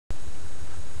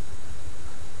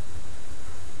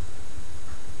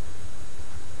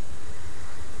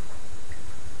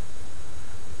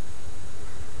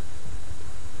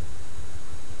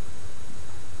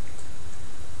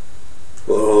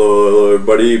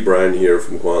everybody, Brian here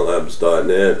from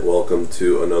quantlabs.net. Welcome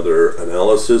to another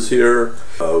analysis here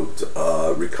about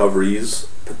recoveries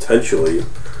potentially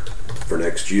for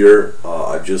next year.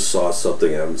 I just saw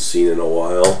something I haven't seen in a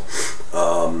while,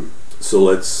 so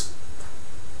let's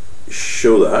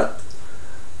show that.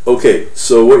 Okay,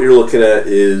 so what you're looking at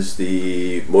is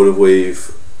the Motive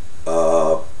Wave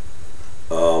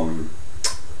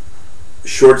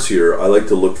shorts here. I like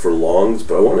to look for longs,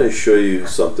 but I want to show you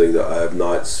something that I have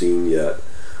not seen yet,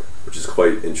 which is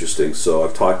quite interesting. So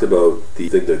I've talked about the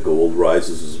thing that gold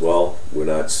rises as well. We're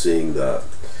not seeing that.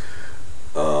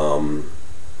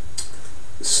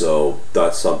 So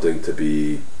that's something to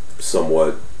be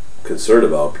somewhat concerned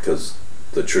about, because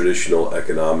the traditional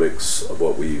economics of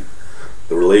what the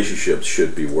relationships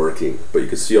should be working. But you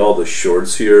can see all the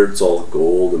shorts here. It's all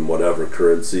gold and whatever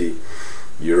currency.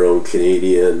 Euro,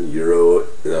 Canadian, Euro.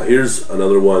 Now here's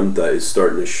another one that is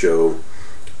starting to show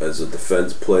as a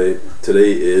defense play.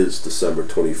 Today is December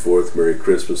 24th. Merry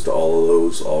Christmas to all of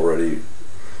those already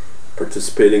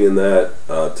participating in that.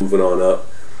 Moving on up,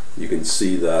 you can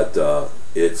see that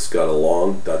it's got a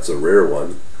long. That's a rare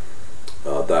one.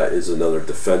 That is another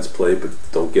defense play, but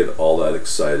don't get all that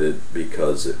excited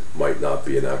because it might not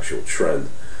be an actual trend.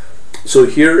 So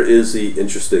here is the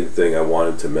interesting thing I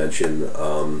wanted to mention.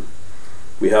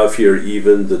 We have here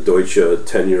even the Deutsche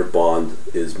 10-year bond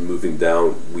is moving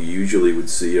down. We usually would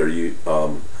see our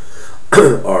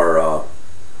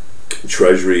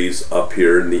treasuries up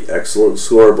here in the excellent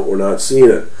score, but we're not seeing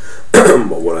it.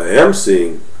 But what I am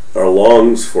seeing are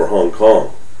longs for Hong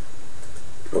Kong.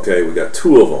 Okay, we got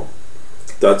two of them.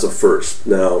 That's a first.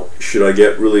 Now, should I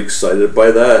get really excited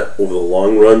by that over the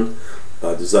long run?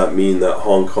 Does that mean that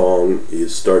Hong Kong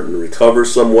is starting to recover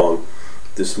somewhat?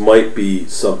 This might be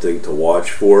something to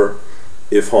watch for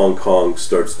if Hong Kong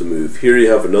starts to move. Here you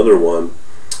have another one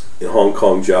in Hong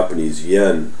Kong Japanese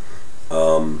yen,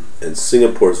 and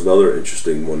Singapore is another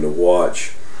interesting one to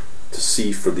watch to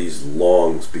see for these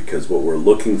longs, because what we're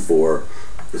looking for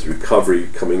is recovery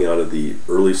coming out of the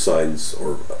early signs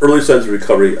of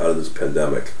recovery out of this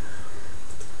pandemic.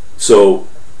 So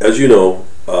as you know,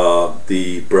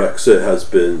 the Brexit has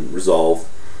been resolved.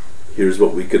 Here's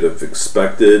what we could have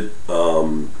expected.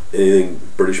 Anything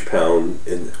British pound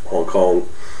in Hong Kong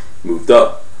moved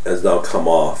up, has now come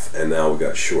off, and now we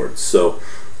got shorts. So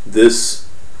this,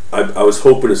 I was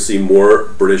hoping to see more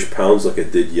British pounds like I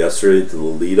did yesterday to the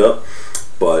lead up,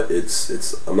 but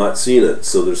I'm not seeing it.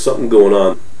 So there's something going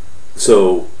on.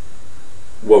 So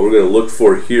what we're going to look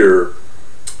for here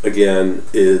again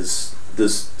is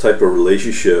this type of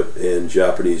relationship in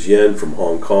Japanese yen from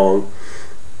Hong Kong.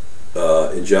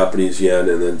 In Japanese yen,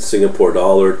 and then Singapore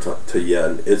dollar to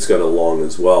yen, it's got a long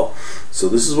as well. So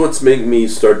this is what's making me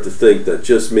start to think that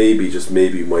just maybe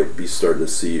we might be starting to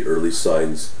see early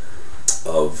signs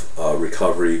of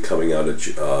recovery coming out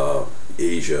of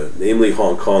Asia, namely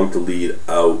Hong Kong to lead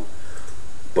out.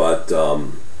 But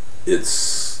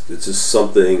it's just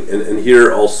something, and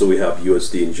here also we have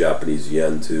USD and Japanese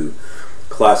yen to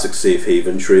classic safe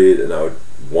haven trade, and I would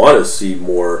want to see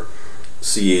more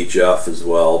CHF as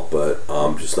well, but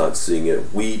I'm just not seeing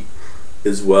it. Wheat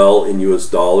as well in US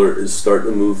dollar is starting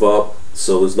to move up,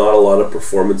 so there's not a lot of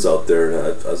performance out there.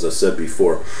 And as I said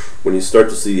before, when you start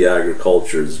to see the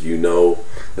agricultures, you know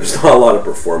there's not a lot of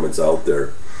performance out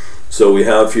there. So we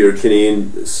have here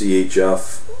Canadian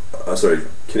CHF,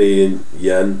 Canadian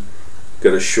yen,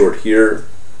 got a short here.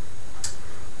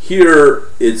 Here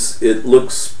it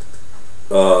looks,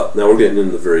 now we're getting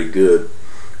into very good.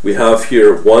 We have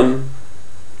here one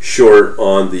short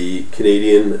on the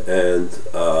Canadian and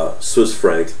Swiss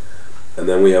franc, and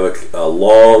then we have a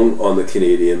long on the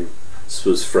Canadian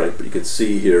Swiss franc, but you can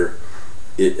see here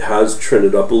it has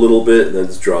trended up a little bit and then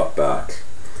it's dropped back.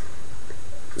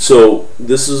 So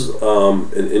this is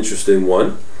an interesting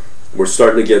one. We're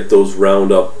starting to get those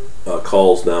round up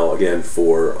calls now again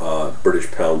for British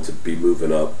pound to be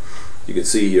moving up. You can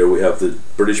see here we have the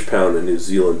British pound and New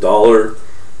Zealand dollar,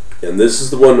 and this is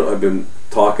the one I've been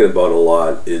talking about a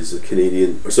lot, is the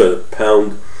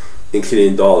pound and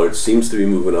Canadian dollar. It seems to be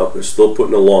moving up. They're still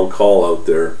putting a long call out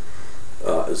there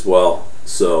as well.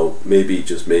 So maybe,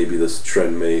 just maybe, this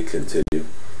trend may continue.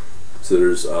 So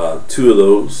there's two of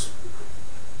those,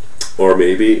 or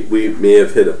maybe we may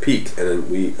have hit a peak and then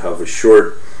we have a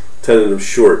short, tentative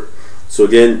short. So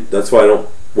again, that's why I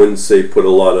wouldn't say put a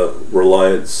lot of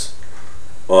reliance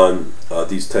on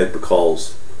these type of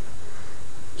calls.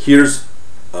 Here's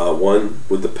one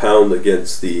with the pound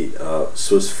against the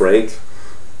Swiss franc.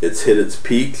 It's hit its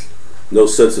peak. No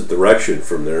sense of direction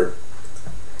from there.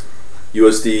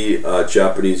 USD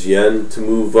Japanese yen to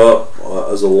move up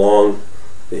as a long.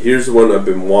 And here's the one I've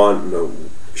been wanting to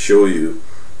show you.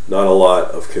 not a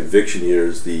lot of conviction here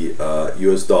is the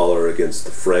US dollar against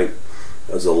the franc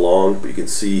as a long, but you can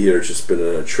see here it's just been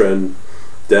in a trend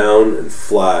down and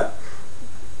flat.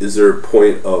 Is there a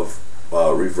point of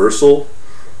reversal?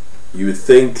 You would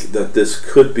think that this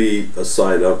could be a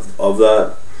sign of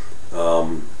that,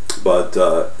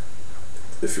 but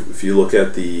if you look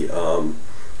at the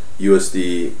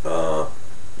USD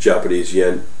Japanese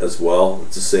yen as well,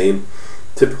 it's the same.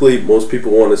 Typically, most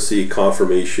people want to see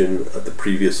confirmation at the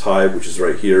previous high, which is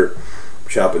right here,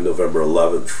 which happened November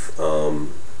 11th.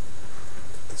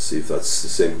 Let's see if that's the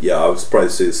same. Yeah, I would probably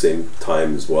say the same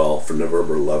time as well for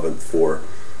November 11th for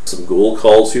some gold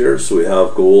calls here. So we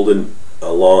have gold and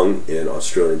long in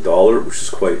Australian dollar, which is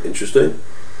quite interesting.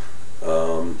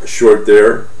 A short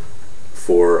there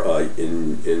for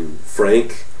in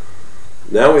franc.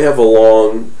 Now we have a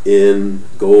long in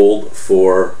gold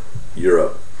for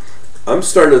Europe. I'm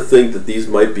starting to think that these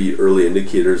might be early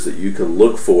indicators that you can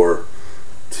look for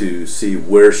to see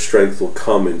where strength will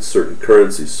come in certain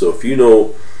currencies. So if you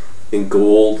know in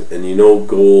gold, and you know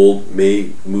gold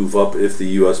may move up if the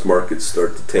US markets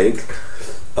start to tank,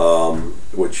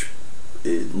 which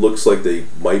it looks like they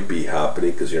might be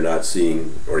happening because you're not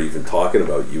seeing or even talking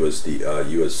about US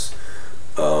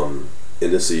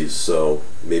indices, so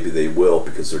maybe they will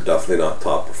because they're definitely not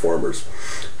top performers.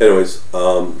 Anyways,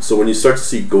 so when you start to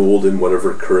see gold in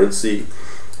whatever currency,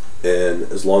 and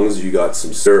as long as you got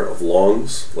some share of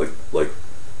longs, like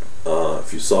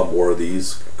if you saw more of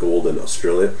these gold in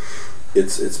Australia,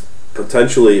 it's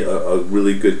potentially a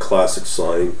really good classic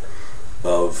sign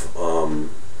of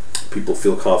people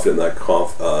feel confident in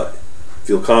that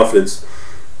feel confidence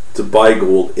to buy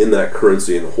gold in that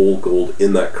currency and hold gold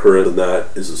in that currency, and that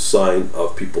is a sign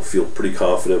of people feel pretty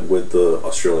confident with the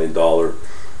Australian dollar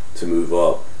to move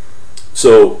up.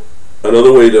 So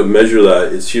another way to measure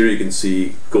that is here you can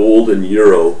see gold and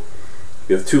euro.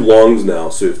 You have two longs now,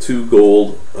 so you have two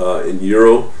gold in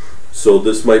euro. So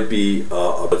this might be,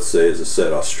 let's say, as I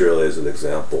said, Australia as an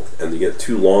example, and you get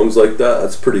two longs like that.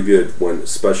 That's pretty good,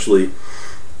 especially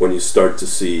when you start to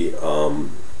see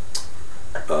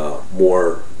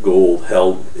more gold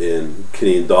held in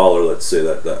Canadian dollar. Let's say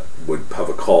that would have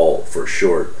a call for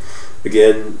short.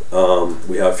 Again,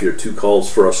 we have here two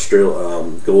calls for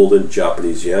gold and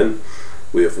Japanese yen.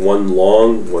 We have one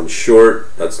long, one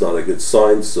short. That's not a good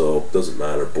sign, so it doesn't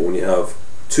matter. But when you have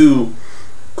two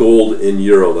gold in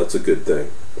euro, that's a good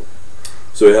thing.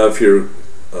 So we have here,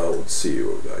 let's see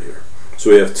what we got here. So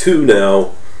we have two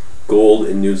now gold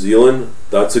in New Zealand.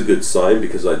 That's a good sign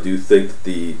because I do think that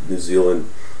the New Zealand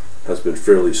has been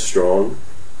fairly strong.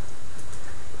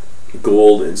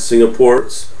 Gold in Singapore.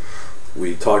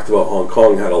 We talked about Hong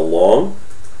Kong had a long,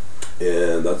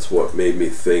 and that's what made me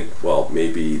think, well,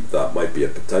 maybe that might be a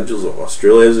potential. So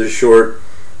Australia has a short,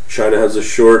 China has a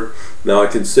short. Now I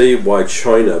can say why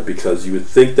China, because you would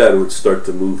think that it would start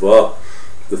to move up.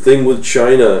 The thing with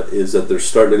China is that they're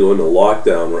starting to go into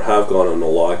lockdown, or have gone into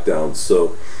lockdown,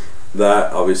 so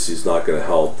that obviously is not going to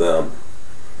help them.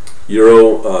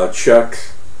 Euro, Czech.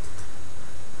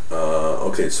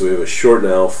 Okay, so we have a short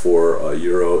now for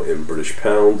euro in British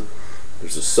pound.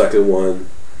 There's a second one.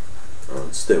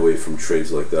 Stay away from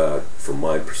trades like that from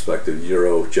my perspective.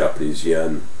 Euro, Japanese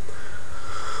yen.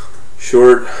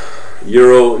 Short,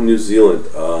 euro, New Zealand.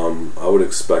 I would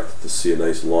expect to see a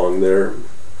nice long there.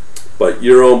 But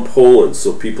euro and Poland,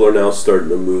 so people are now starting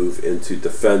to move into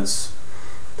defense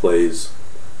plays.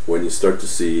 When you start to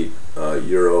see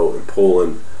euro and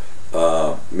Poland,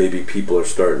 maybe people are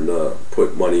starting to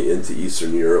put money into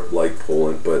Eastern Europe like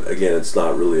Poland, but again, it's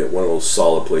not really one of those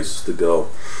solid places to go.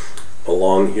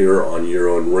 Along here on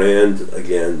euro and rand,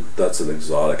 again, that's an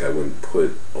exotic. I wouldn't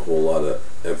put a whole lot of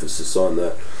emphasis on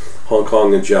that. Hong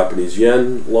Kong and Japanese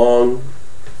yen long,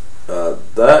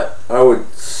 that I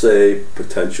would say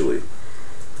potentially.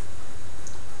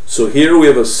 So here we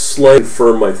have a slight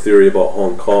confirm my theory about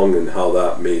Hong Kong and how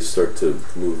that may start to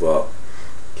move up.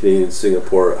 Canadian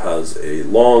Singapore has a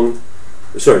long,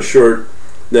 sorry, short.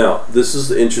 Now this is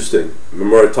interesting.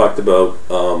 Remember I talked about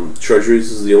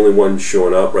treasuries is the only one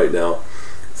showing up right now.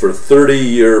 For a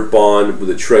 30-year bond with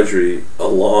a treasury, a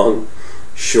long,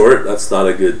 short, that's not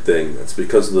a good thing. That's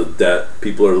because of the debt.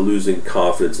 People are losing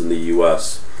confidence in the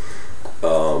U.S.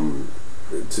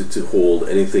 To hold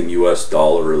anything US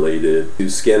dollar related to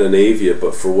Scandinavia,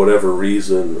 but for whatever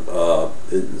reason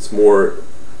it's more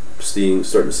starting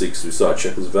to see, because we saw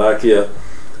Czechoslovakia,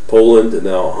 Poland, and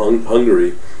now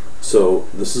Hungary. So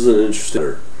this is an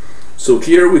interesting. So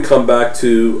here we come back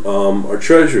to our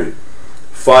treasury.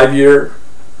 5-year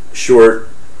short,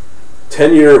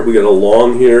 10-year we got a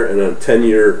long here, and a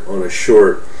 10-year on a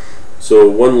short. So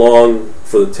one long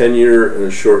for the 10-year and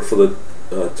a short for the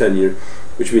 10-year,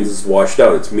 which means it's washed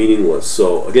out. It's meaningless.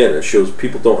 So again, it shows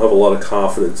people don't have a lot of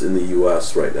confidence in the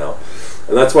U.S. right now.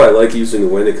 And that's why I like using the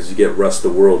WANDA, because you get rest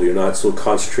of the world. You're not so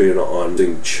concentrated on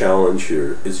the challenge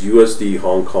here. Is USD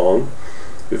Hong Kong.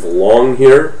 We have a long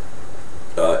here.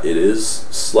 It is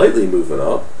slightly moving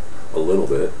up a little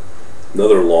bit.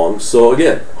 Another long. So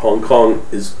again, Hong Kong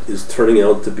is turning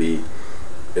out to be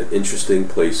an interesting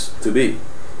place to be.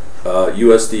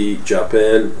 USD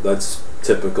Japan, that's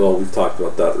typical. We've talked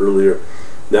about that earlier.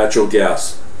 Natural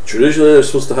gas. Traditionally, they're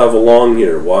supposed to have a long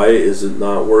here. Why is it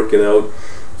not working out?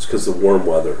 It's because of warm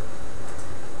weather.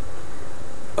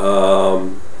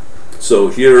 So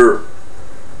here,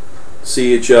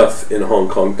 CHF in Hong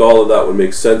Kong dollar, that would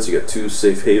make sense. You got two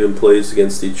safe haven plays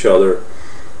against each other.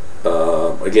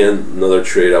 Again, another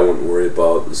trade I wouldn't worry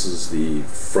about. This is the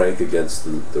franc against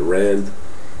the rand.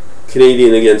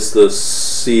 Canadian against the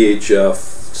CHF,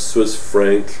 Swiss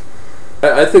franc.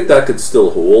 I think that could still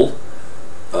hold.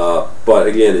 But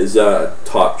again, is that a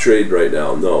top trade right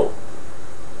now? No.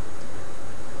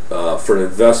 For an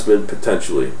investment,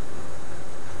 potentially.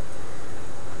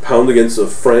 Pound against the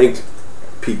franc,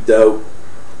 peaked out.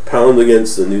 Pound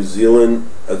against the New Zealand,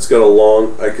 that's got a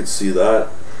long. I could see that.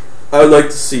 I would like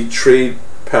to see trade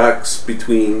pacts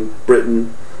between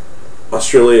Britain,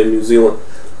 Australia, and New Zealand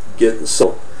get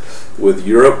so with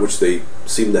Europe, which they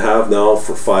seem to have now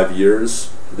for 5 years.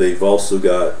 They've also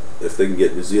got, if they can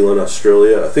get New Zealand,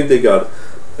 Australia, I think they got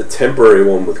a temporary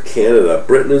one with Canada.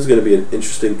 Britain is going to be an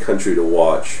interesting country to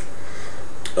watch.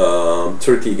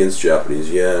 Turkey against Japanese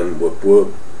yen, whoop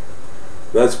whoop.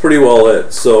 That's pretty well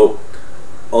it. So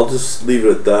I'll just leave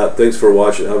it at that. Thanks for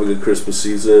watching. Have a good Christmas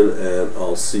season, and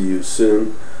I'll see you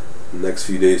soon in the next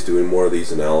few days doing more of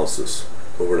these analysis.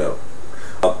 Over and out.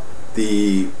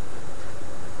 The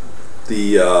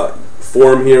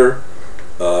forum here,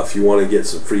 if you want to get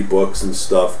some free books and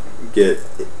stuff, get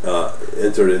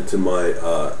entered into my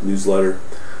newsletter.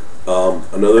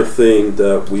 Another thing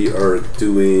that we are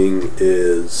doing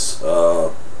is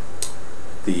the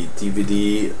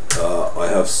DVD. I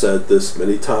have said this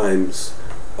many times.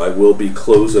 I will be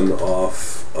closing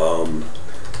off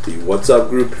the WhatsApp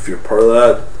group if you're part of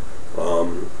that.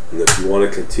 And if you want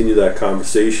to continue that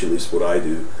conversation, at least what I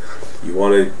do, you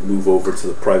want to move over to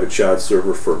the private chat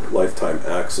server for lifetime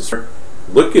access.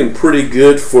 Looking pretty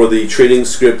good for the trading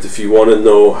script. If you want to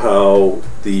know how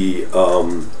the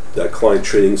that client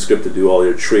trading script to do all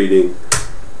your trading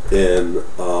in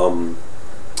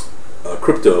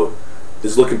crypto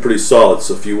is looking pretty solid.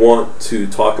 So if you want to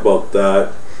talk about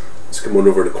that, just come on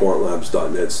over to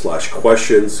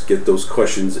quantlabs.net/questions. Get those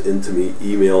questions into me.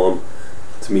 Email them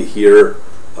to me here,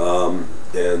 and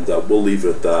we'll leave it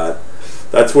at that.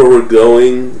 That's where we're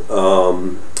going.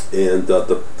 And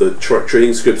the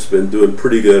trading script's been doing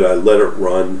pretty good. I let it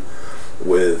run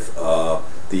with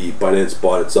the Binance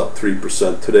bot. It's up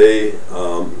 3% today.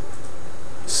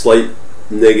 Slight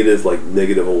negative, like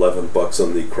negative $11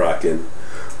 on the Kraken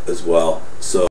as well. So